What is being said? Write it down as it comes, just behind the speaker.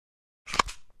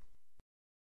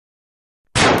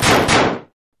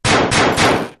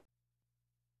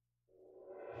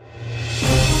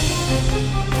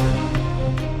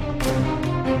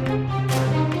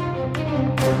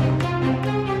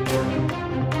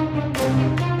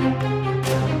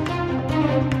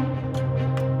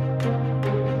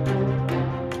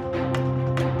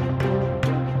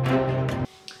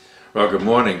Well, good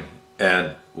morning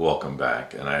and welcome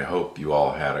back. And I hope you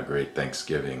all had a great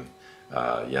Thanksgiving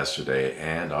yesterday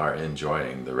and are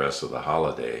enjoying the rest of the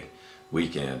holiday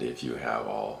weekend if you have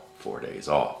all 4 days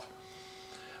off.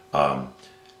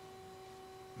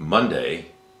 Monday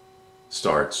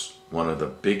starts one of the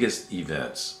biggest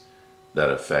events that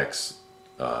affects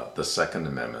the Second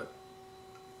Amendment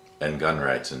and gun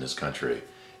rights in this country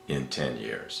in 10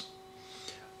 years.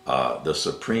 The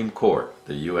Supreme Court,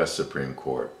 the U.S. Supreme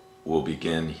Court, will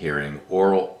begin hearing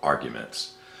oral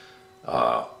arguments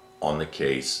on the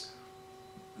case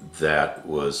that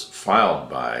was filed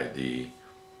by the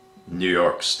New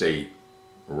York State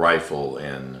Rifle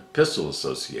and Pistol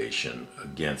Association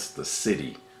against the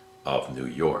city of New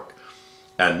York.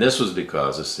 And this was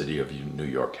because the city of New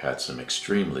York had some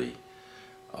extremely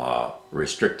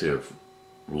restrictive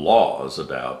laws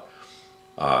about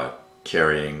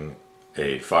carrying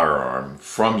a firearm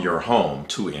from your home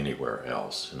to anywhere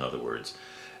else. In other words,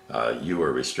 you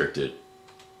were restricted.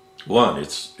 One,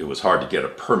 it was hard to get a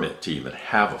permit to even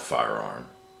have a firearm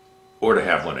or to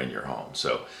have one in your home.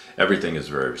 So everything is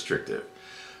very restrictive.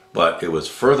 But it was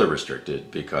further restricted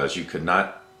because you could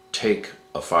not take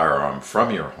a firearm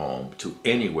from your home to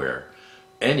anywhere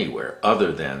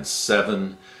other than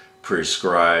 7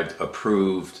 prescribed,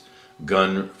 approved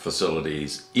gun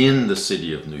facilities in the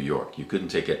city of New York. You couldn't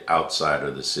take it outside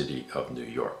of the city of New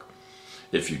York.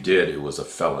 If you did, it was a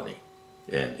felony,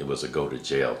 and it was a go to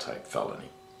jail type felony.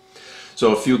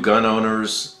 So a few gun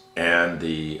owners and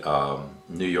the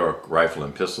New York Rifle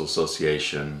and Pistol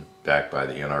Association, backed by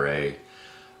the NRA,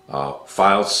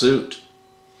 filed suit.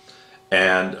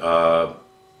 And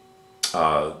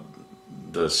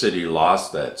the city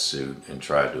lost that suit and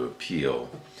tried to appeal.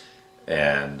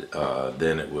 And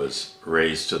then it was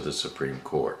raised to the Supreme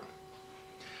Court.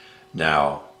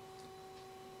 Now,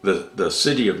 the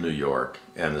city of New York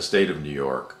and the state of New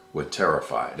York were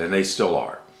terrified, and they still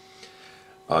are,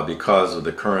 because of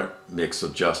the current mix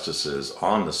of justices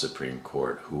on the Supreme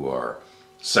Court who are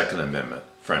Second Amendment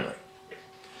friendly.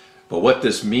 But what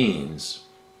this means,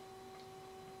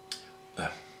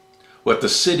 what the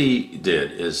city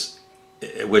did is,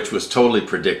 which was totally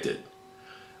predicted,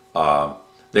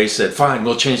 they said, fine,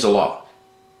 we'll change the law.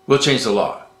 We'll change the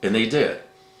law. And they did.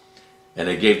 And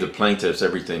they gave the plaintiffs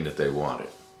everything that they wanted.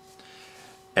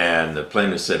 And the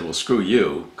plaintiffs said, well, screw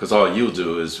you, because all you'll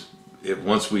do is,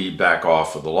 once we back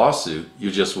off of the lawsuit, you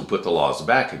just will put the laws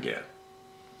back again.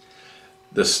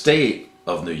 The state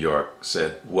of New York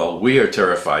said, well, we are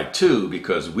terrified too,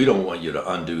 because we don't want you to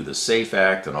undo the SAFE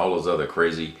Act and all those other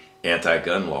crazy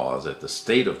anti-gun laws that the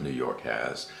state of New York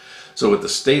has. So what the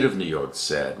state of New York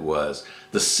said was,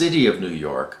 the city of New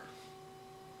York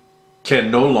can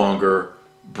no longer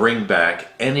bring back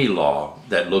any law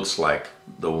that looks like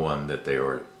the one that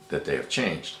they have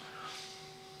changed.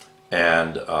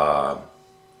 And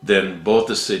then both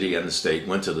the city and the state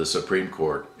went to the Supreme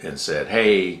Court and said,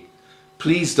 hey,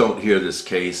 please don't hear this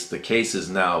case. The case is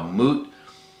now moot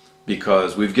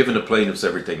because we've given the plaintiffs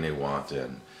everything they want.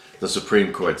 And the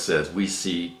Supreme Court says, we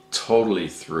see totally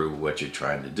through what you're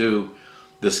trying to do.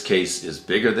 This case is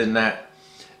bigger than that,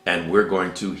 and we're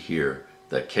going to hear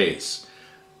the case.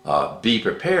 Be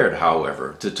prepared,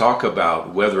 however, to talk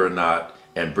about whether or not,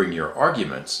 and bring your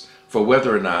arguments for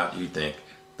whether or not you think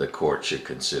the court should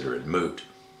consider it moot.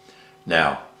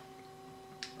 Now,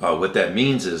 what that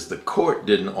means is the court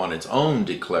didn't on its own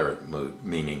declare it moot,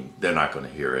 meaning they're not going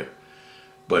to hear it,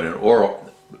 but an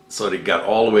oral, so they got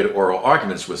all the way to oral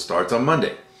arguments, which starts on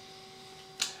Monday.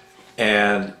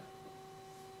 And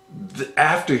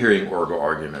after hearing oral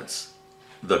arguments,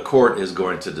 the court is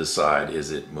going to decide,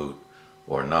 is it moot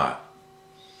or not.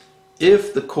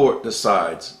 If the court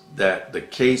decides that the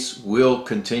case will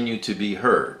continue to be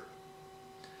heard,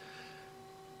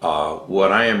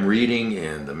 what I am reading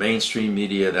in the mainstream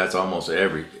media, that's almost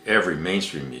every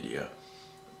mainstream media,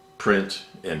 print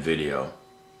and video,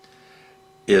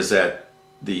 is that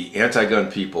the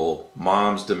anti-gun people,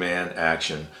 Moms Demand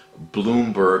Action,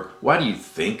 Bloomberg, why do you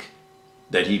think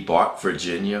that he bought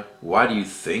Virginia? Why do you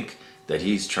think that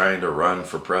he's trying to run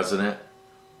for president?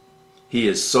 He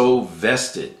is so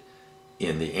vested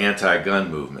in the anti-gun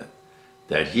movement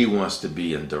that he wants to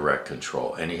be in direct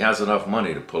control, and he has enough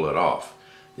money to pull it off.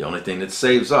 The only thing that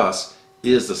saves us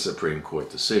is the Supreme Court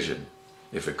decision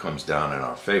if it comes down in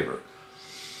our favor.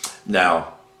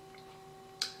 Now,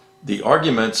 the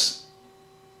arguments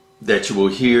that you will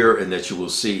hear and that you will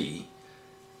see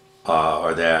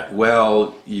are that,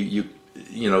 well, you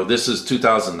know, this is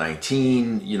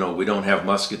 2019, you know, we don't have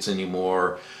muskets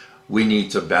anymore. We need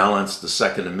to balance the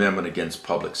Second Amendment against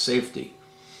public safety.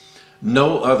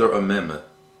 No other amendment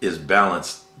is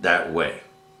balanced that way.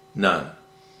 None.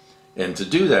 And to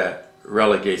do that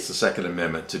relegates the Second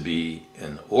Amendment to be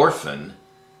an orphan,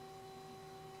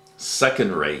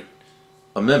 second-rate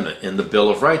amendment in the Bill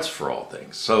of Rights for all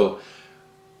things. So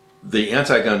the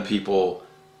anti-gun people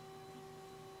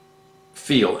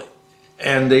feel,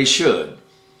 and they should,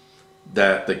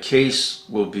 that the case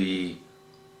will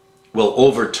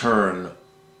overturn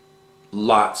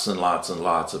lots and lots and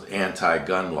lots of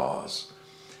anti-gun laws,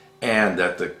 and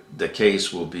that the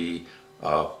case will be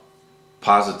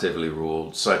positively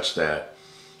ruled such that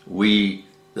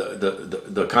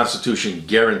the Constitution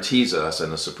guarantees us,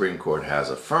 and the Supreme Court has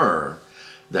affirmed,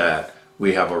 that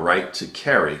we have a right to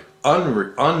carry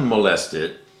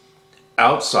unmolested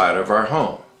outside of our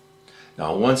home.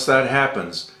 Now, once that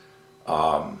happens,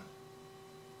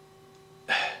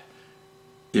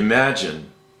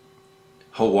 imagine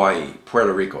Hawaii,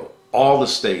 Puerto Rico, all the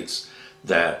states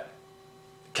that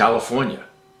California,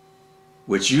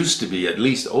 which used to be at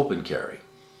least open carry,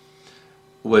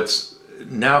 which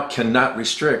now cannot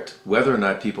restrict whether or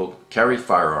not people carry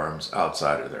firearms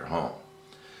outside of their home.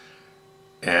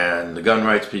 And the gun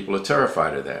rights people are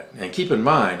terrified of that. And keep in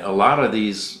mind, a lot of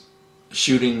these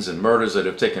shootings and murders that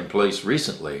have taken place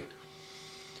recently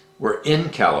were in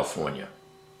California,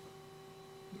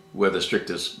 where the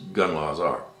strictest gun laws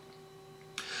are.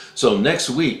 So next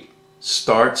week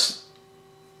starts,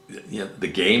 the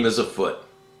game is afoot.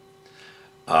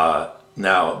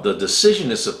 Now, the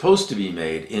decision is supposed to be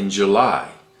made in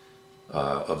July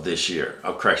of this year.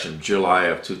 July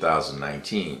of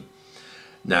 2019.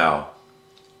 Now,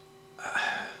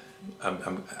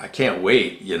 I can't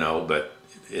wait, but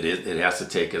it has to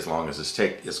take as long as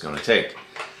it's going to take.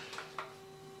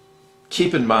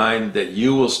 Keep in mind that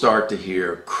you will start to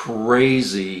hear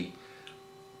crazy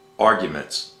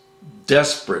arguments,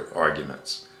 desperate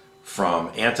arguments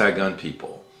from anti-gun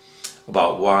people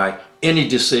about why any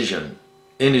decision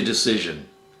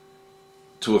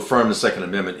to affirm the Second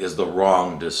Amendment is the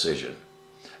wrong decision.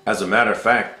 As a matter of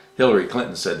fact, Hillary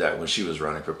Clinton said that when she was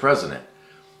running for president.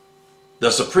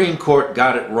 The Supreme Court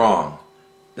got it wrong.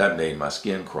 That made my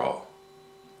skin crawl.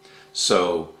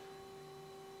 So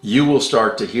you will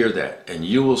start to hear that, and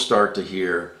you will start to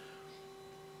hear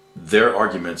their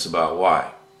arguments about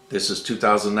why. This is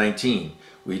 2019.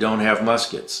 We don't have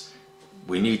muskets.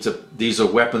 These are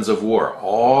weapons of war.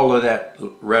 All of that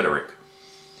rhetoric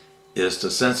is to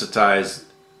sensitize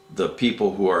the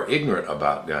people who are ignorant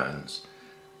about guns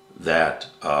that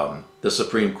the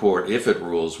Supreme Court, if it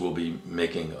rules, will be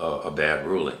making a bad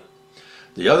ruling.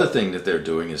 The other thing that they're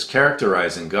doing is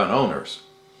characterizing gun owners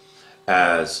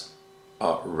as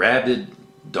rabid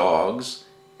dogs,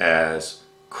 as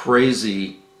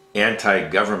crazy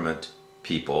anti-government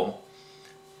people.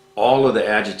 All of the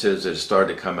adjectives that have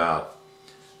started to come out,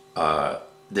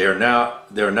 they're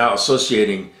now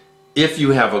associating, if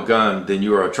you have a gun, then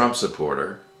you are a Trump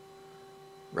supporter,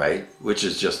 right? Which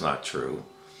is just not true.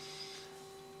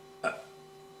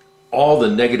 All the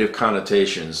negative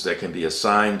connotations that can be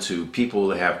assigned to people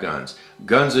that have guns.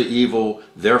 Guns are evil,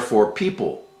 therefore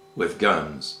people with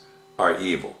guns are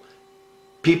evil.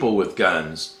 People with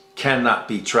guns cannot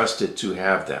be trusted to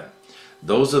have them.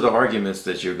 Those are the arguments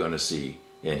that you're going to see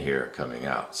in here coming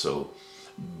out. So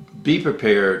be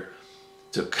prepared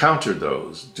to counter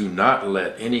those. Do not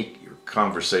let any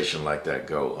conversation like that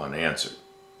go unanswered.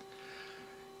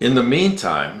 In the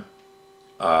meantime,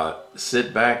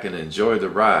 sit back and enjoy the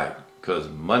ride, because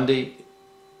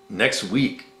next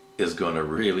week is going to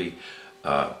really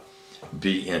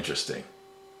be interesting.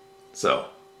 So,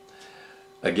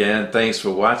 again, thanks for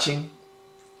watching,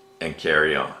 and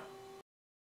carry on.